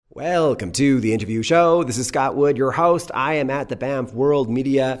Welcome to the interview show. This is Scott Wood, your host. I am at the Banff World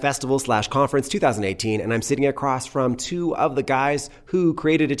Media Festival / Conference 2018, and I'm sitting across from two of the guys who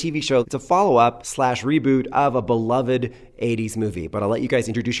created a TV show. It's a follow-up / reboot of a beloved 80s movie. But I'll let you guys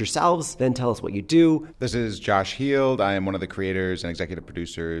introduce yourselves, then tell us what you do. This is Josh Heald. I am one of the creators and executive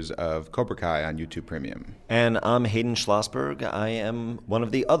producers of Cobra Kai on YouTube Premium. And I'm Hayden Schlossberg. I am one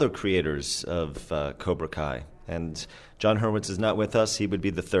of the other creators of Cobra Kai. And John Hurwitz is not with us. He would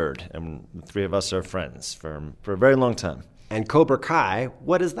be the third. And the three of us are friends for a very long time. And Cobra Kai,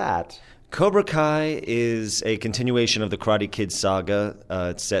 what is that? Cobra Kai is a continuation of the Karate Kid saga.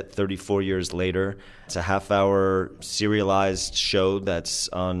 It's set 34 years later. It's a half-hour serialized show that's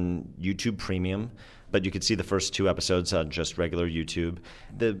on YouTube Premium, but you could see the first 2 episodes on just regular YouTube.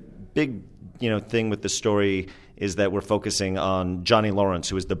 The big, thing with the story is that we're focusing on Johnny Lawrence,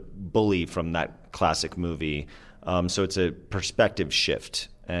 who is the bully from that classic movie. So it's a perspective shift,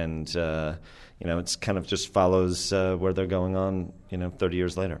 and it's kind of just follows where they're going on, 30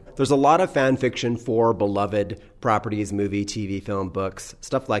 years later. There's a lot of fan fiction for beloved properties, movie, TV, film, books,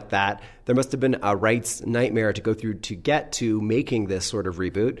 stuff like that. There must have been a rights nightmare to go through to get to making this sort of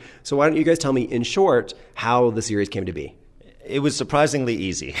reboot. So why don't you guys tell me, in short, how the series came to be? It was surprisingly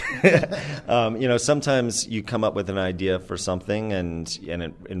easy. Sometimes you come up with an idea for something and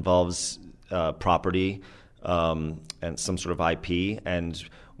it involves property and some sort of IP. And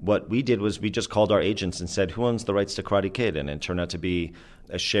what we did was we just called our agents and said, who owns the rights to Karate Kid? And it turned out to be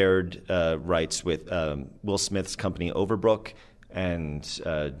a shared rights with Will Smith's company Overbrook and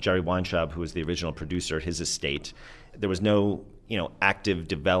Jerry Weintraub, who was the original producer, his estate. There was no active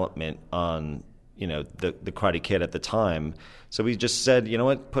development on the Karate Kid at the time. So we just said, you know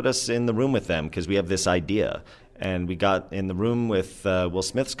what, put us in the room with them because we have this idea. And we got in the room with Will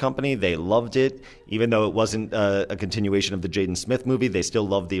Smith's company. They loved it. Even though it wasn't a continuation of the Jaden Smith movie, they still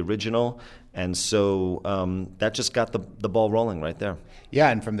loved the original. And so that just got the ball rolling right there. Yeah,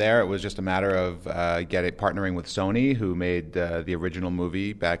 and from there it was just a matter of partnering with Sony, who made the original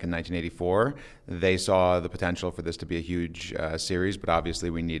movie back in 1984. They saw the potential for this to be a huge series, but obviously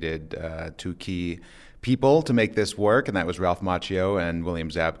we needed 2 key people to make this work, and that was Ralph Macchio and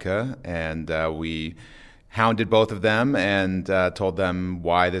William Zabka. And we hounded both of them and told them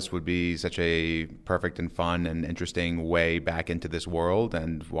why this would be such a perfect and fun and interesting way back into this world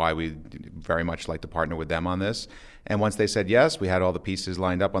and why we'd very much like to partner with them on this. And once they said yes, we had all the pieces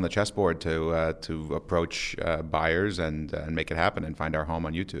lined up on the chessboard to approach buyers and make it happen and find our home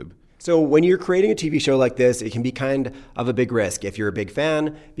on YouTube. So when you're creating a TV show like this, it can be kind of a big risk if you're a big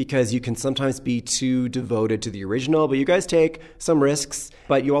fan, because you can sometimes be too devoted to the original, but you guys take some risks,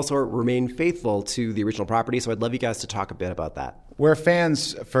 but you also remain faithful to the original property. So I'd love you guys to talk a bit about that. We're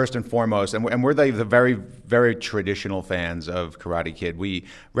fans first and foremost, and we're the very, very traditional fans of Karate Kid. We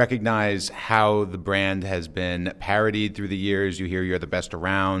recognize how the brand has been parodied through the years. You hear "You're the best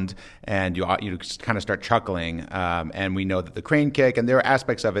around," and you kind of start chuckling. And we know that the crane kick, and there are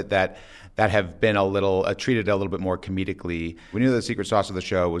aspects of it that have been treated a little bit more comedically. We knew the secret sauce of the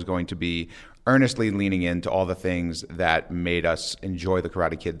show was going to be earnestly leaning into all the things that made us enjoy the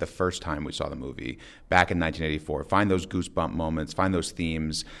Karate Kid the first time we saw the movie back in 1984. Find those goosebump moments, find those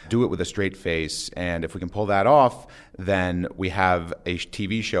themes, do it with a straight face, and if we can pull that off, then we have a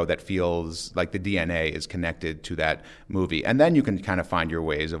TV show that feels like the DNA is connected to that movie. And then you can kind of find your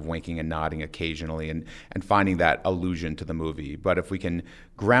ways of winking and nodding occasionally and finding that allusion to the movie. But if we can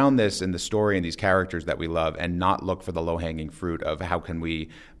ground this in the story and these characters that we love and not look for the low-hanging fruit of how can we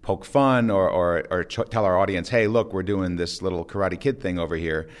poke fun or tell our audience, hey, look, we're doing this little Karate Kid thing over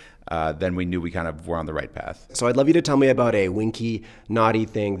here, then we knew we kind of were on the right path. So I'd love you to tell me about a winky, naughty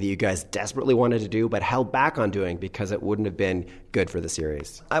thing that you guys desperately wanted to do but held back on doing because it wouldn't have been good for the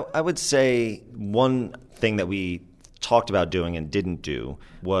series. I would say one thing that we talked about doing and didn't do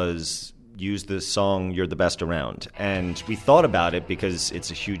was use the song "You're the Best Around." And we thought about it because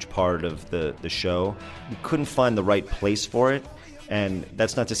it's a huge part of the show. We couldn't find the right place for it. And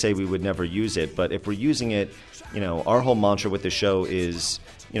that's not to say we would never use it, but if we're using it, our whole mantra with the show is,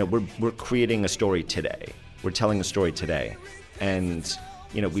 we're creating a story today. We're telling a story today. And,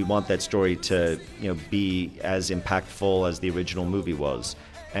 we want that story to, be as impactful as the original movie was.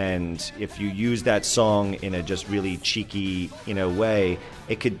 And if you use that song in a just really cheeky, way,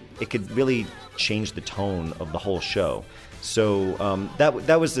 it could really change the tone of the whole show. So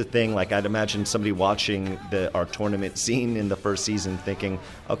that was the thing. Like, I'd imagine somebody watching our tournament scene in the first season thinking,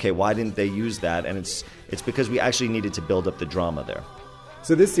 okay, why didn't they use that? And it's because we actually needed to build up the drama there.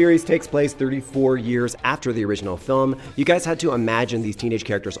 So this series takes place 34 years after the original film. You guys had to imagine these teenage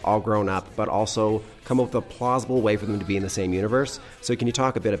characters all grown up, but also come up with a plausible way for them to be in the same universe. So can you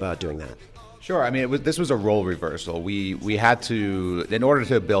talk a bit about doing that? Sure. I mean, this was a role reversal. We had to, in order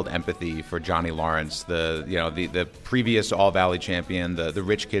to build empathy for Johnny Lawrence, the previous All Valley champion, the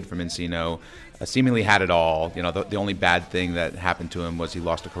rich kid from Encino, seemingly had it all. The only bad thing that happened to him was he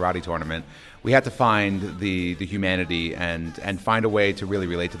lost a karate tournament. We had to find the humanity and find a way to really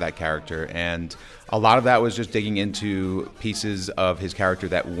relate to that character. And a lot of that was just digging into pieces of his character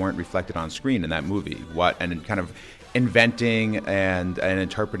that weren't reflected on screen in that movie. And kind of inventing and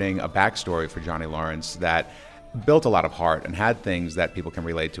interpreting a backstory for Johnny Lawrence that built a lot of heart and had things that people can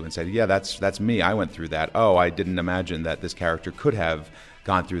relate to and said, yeah, that's me. I went through that. Oh, I didn't imagine that this character could have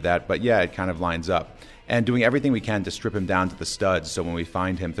gone through that. But yeah, it kind of lines up. And doing everything we can to strip him down to the studs, so when we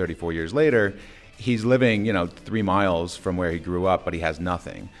find him 34 years later, he's living, 3 miles from where he grew up, but he has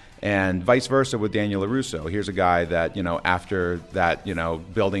nothing. And vice versa with Daniel LaRusso. Here's a guy that, after that,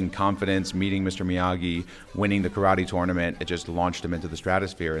 building confidence, meeting Mr. Miyagi, winning the karate tournament, it just launched him into the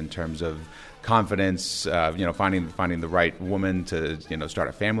stratosphere in terms of confidence, finding the right woman to, start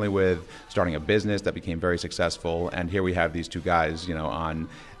a family with, starting a business that became very successful. And here we have these two guys,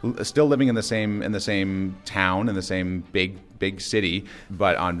 still living in the same town, in the same big city,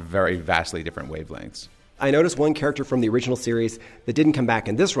 but on very vastly different wavelengths. I noticed one character from the original series that didn't come back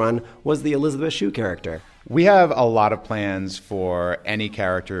in this run was the Elizabeth Shue character. We have a lot of plans for any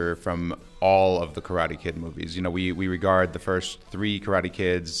character from all of the Karate Kid movies. We regard the first 3 Karate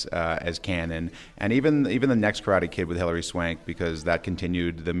Kids as canon, and even the next Karate Kid with Hilary Swank, because that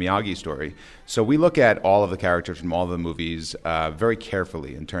continued the Miyagi story. So we look at all of the characters from all of the movies very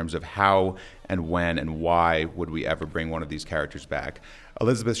carefully in terms of how and when and why would we ever bring one of these characters back.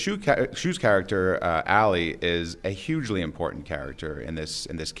 Elizabeth Shue's character, Allie, is a hugely important character in this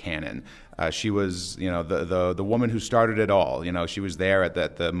canon. She was, the woman who started it all. She was there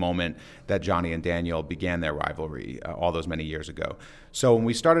at the moment that Johnny and Daniel began their rivalry all those many years ago. So when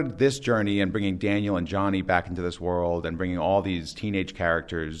we started this journey and bringing Daniel and Johnny back into this world and bringing all these teenage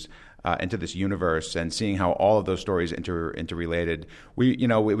characters into this universe and seeing how all of those stories interrelated,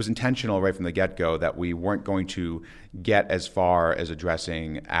 it was intentional right from the get-go that we weren't going to get as far as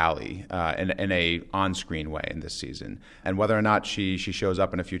addressing Allie in a on-screen way in this season. And whether or not she shows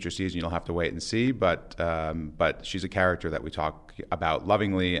up in a future season, you'll have to wait and see. But she's a character that we talk about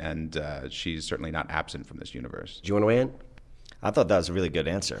lovingly, and she's certainly not absent from this universe. Do you want to weigh in? I thought that was a really good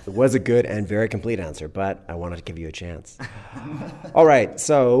answer. It was a good and very complete answer, but I wanted to give you a chance. All right,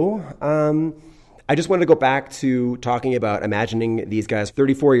 so I just wanted to go back to talking about imagining these guys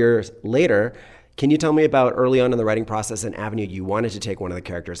 34 years later. Can you tell me about early on in the writing process an avenue you wanted to take one of the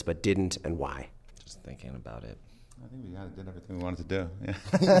characters but didn't, and why? Just thinking about it. I think we did everything we wanted to do.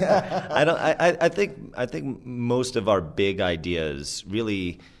 Yeah. I think most of our big ideas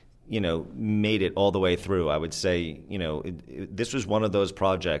really made it all the way through. I would say, this was one of those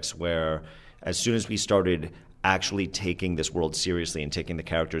projects where as soon as we started actually taking this world seriously and taking the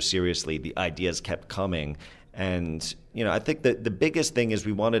characters seriously, the ideas kept coming. And, I think that the biggest thing is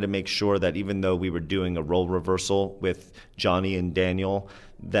we wanted to make sure that even though we were doing a role reversal with Johnny and Daniel,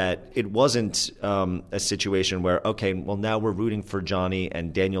 that it wasn't a situation where, okay, well, now we're rooting for Johnny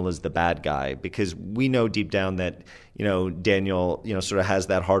and Daniel is the bad guy, because we know deep down that, Daniel, sort of has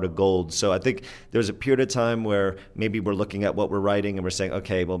that heart of gold. So I think there's a period of time where maybe we're looking at what we're writing and we're saying,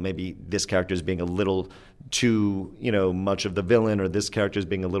 okay, well, maybe this character is being a little too, much of the villain, or this character is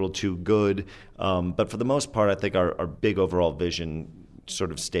being a little too good. But for the most part, I think our big overall vision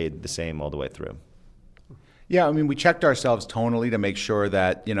sort of stayed the same all the way through. Yeah, I mean, we checked ourselves tonally to make sure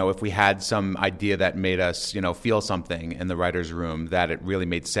that, if we had some idea that made us, feel something in the writer's room, that it really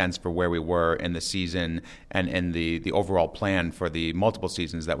made sense for where we were in the season and in the overall plan for the multiple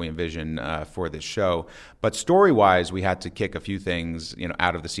seasons that we envision for this show. But story-wise, we had to kick a few things,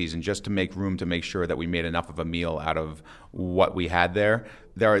 out of the season just to make room to make sure that we made enough of a meal out of what we had there.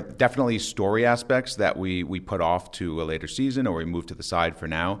 There are definitely story aspects that we put off to a later season or we move to the side for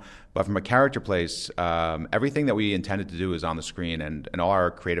now. But from a character place, everything that we intended to do is on the screen, and all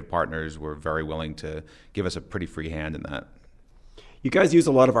our creative partners were very willing to give us a pretty free hand in that. You guys use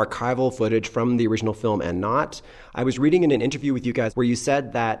a lot of archival footage from the original film and not. I was reading in an interview with you guys where you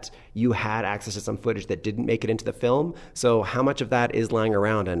said that you had access to some footage that didn't make it into the film. So how much of that is lying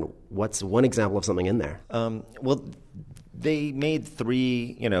around, and what's one example of something in there? Well, they made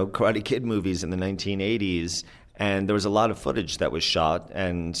 3, Karate Kid movies in the 1980s, and there was a lot of footage that was shot,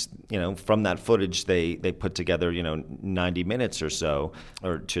 and from that footage they put together 90 minutes or so,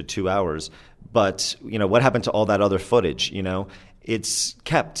 or to 2 hours. But what happened to all that other footage? it's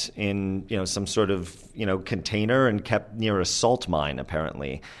kept in, some sort of, container and kept near a salt mine,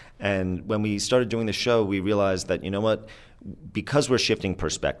 apparently. And when we started doing the show, we realized that, because we're shifting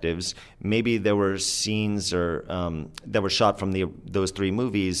perspectives, maybe there were scenes or that were shot from those three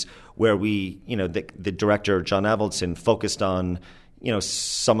movies where the director, John Avildsen, focused on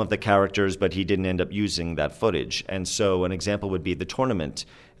some of the characters, but he didn't end up using that footage. And so an example would be the tournament.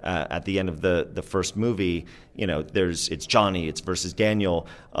 At the end of the first movie, it's Johnny, it's versus Daniel.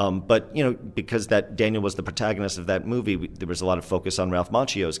 But because that Daniel was the protagonist of that movie, there was a lot of focus on Ralph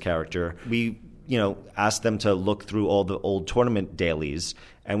Macchio's character. We asked them to look through all the old tournament dailies,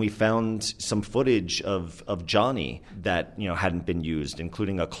 and we found some footage of Johnny that hadn't been used,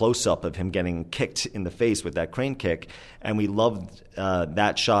 including a close-up of him getting kicked in the face with that crane kick. And we loved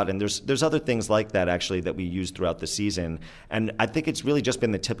that shot. And there's other things like that, actually, that we used throughout the season. And I think it's really just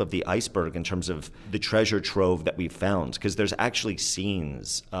been the tip of the iceberg in terms of the treasure trove that we found, because there's actually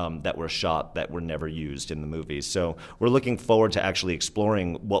scenes that were shot that were never used in the movies. So we're looking forward to actually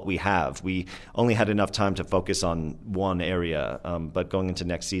exploring what we have. We only had enough time to focus on one area, but going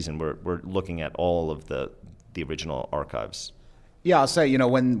into next season, we're looking at all of the original archives. Yeah, I'll say,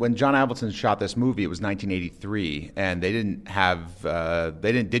 when John Avildsen shot this movie, it was 1983, and they didn't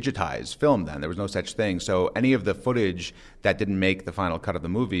digitize film then. There was no such thing. So any of the footage that didn't make the final cut of the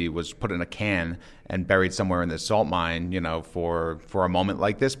movie was put in a can and buried somewhere in the salt mine, for a moment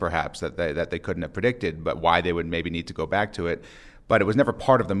like this, perhaps, that they couldn't have predicted, but why they would maybe need to go back to it. But it was never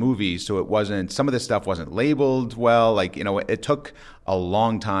part of the movie, so it wasn't. Some of this stuff wasn't labeled well. It took a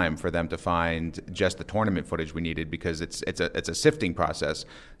long time for them to find just the tournament footage we needed, because it's a sifting process.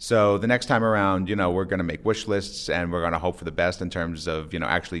 So the next time around, we're going to make wish lists, and we're going to hope for the best in terms of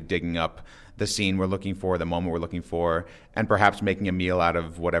actually digging up the scene we're looking for, the moment we're looking for, and perhaps making a meal out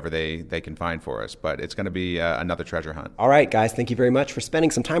of whatever they can find for us. But it's going to be another treasure hunt. All right, guys, thank you very much for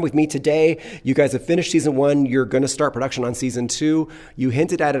spending some time with me today. You guys have finished season 1. You're going to start production on season 2. You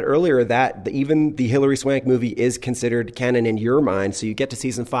hinted at it earlier that even the Hilary Swank movie is considered canon in your mind. So you get to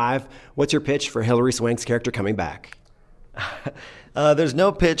season 5. What's your pitch for Hilary Swank's character coming back? There's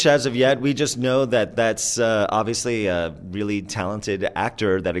no pitch as of yet. We just know that that's obviously a really talented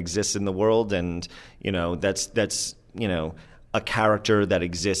actor that exists in the world, and that's a character that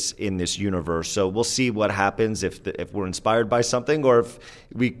exists in this universe. So we'll see what happens if we're inspired by something, or if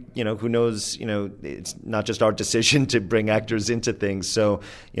we, who knows, it's not just our decision to bring actors into things. So,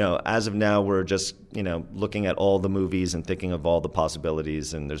 as of now, we're just, looking at all the movies and thinking of all the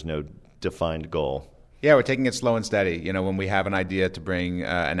possibilities, and there's no defined goal. Yeah, we're taking it slow and steady. When we have an idea to bring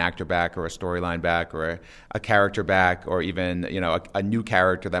an actor back, or a storyline back, or a character back, or even a new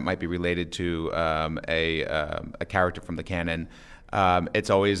character that might be related to a character from the canon, it's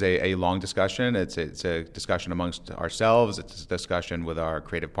always a long discussion. It's a discussion amongst ourselves. It's a discussion with our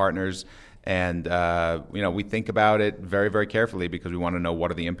creative partners. And, we think about it very, very carefully, because we want to know what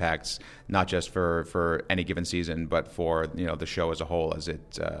are the impacts, not just for any given season, but for, the show as a whole as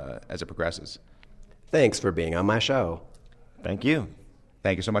it progresses. Thanks for being on my show. Thank you.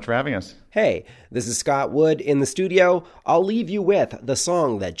 Thank you so much for having us. Hey, this is Scott Wood in the studio. I'll leave you with the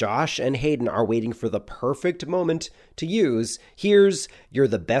song that Josh and Hayden are waiting for the perfect moment to use. Here's You're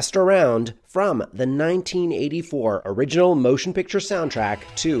the Best Around from the 1984 original motion picture soundtrack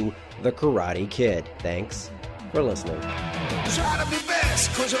to The Karate Kid. Thanks for listening. Try to be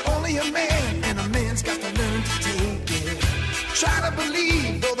best, 'cause you're only a man, and a man's got to learn to take it. Try to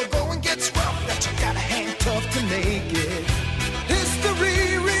believe, though the going gets rough, that you got a hand tough to make it.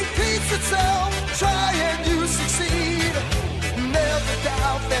 History repeats itself, try and you succeed. Never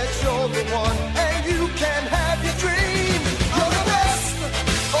doubt that you're the one, and you can have your dream. You're the best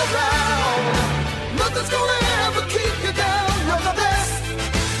around, nothing's gonna ever keep you down. You're the best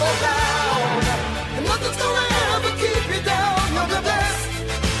around, and nothing's gonna ever keep you down. You're the best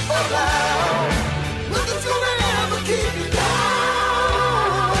around, nothing's gonna ever keep you down.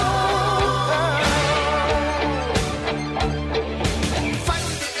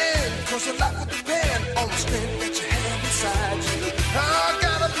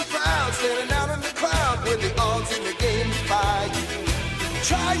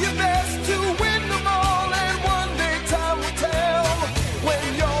 Try your best to win them all, and one day time will tell.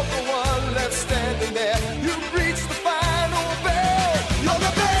 When you're the one left standing there, you've reached the final bell. You're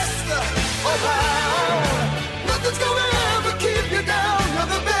the best around, nothing's gonna ever keep you down.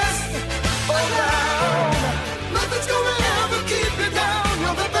 You're the best around, nothing's gonna ever keep you down.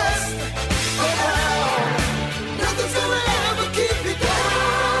 You're the best around, nothing's gonna ever keep you down.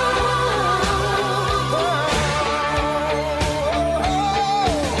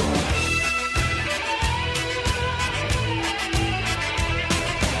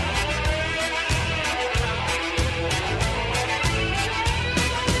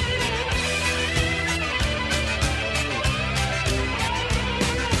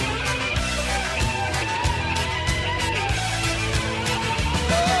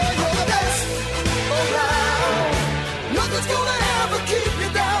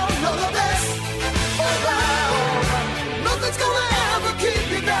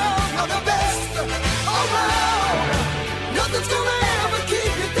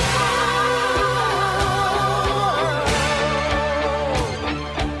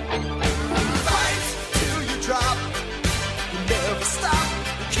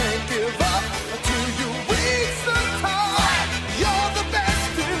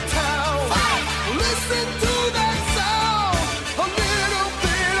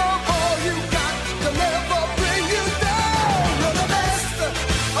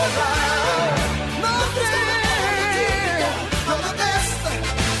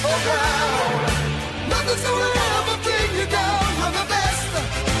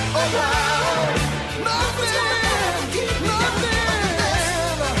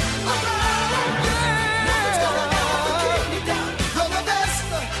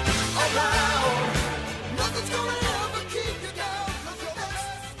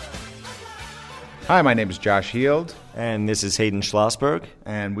 Hi, my name is Josh Heald. And this is Hayden Schlossberg.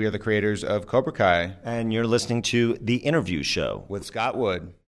 And we are the creators of Cobra Kai. And you're listening to The Interview Show with Scott Wood.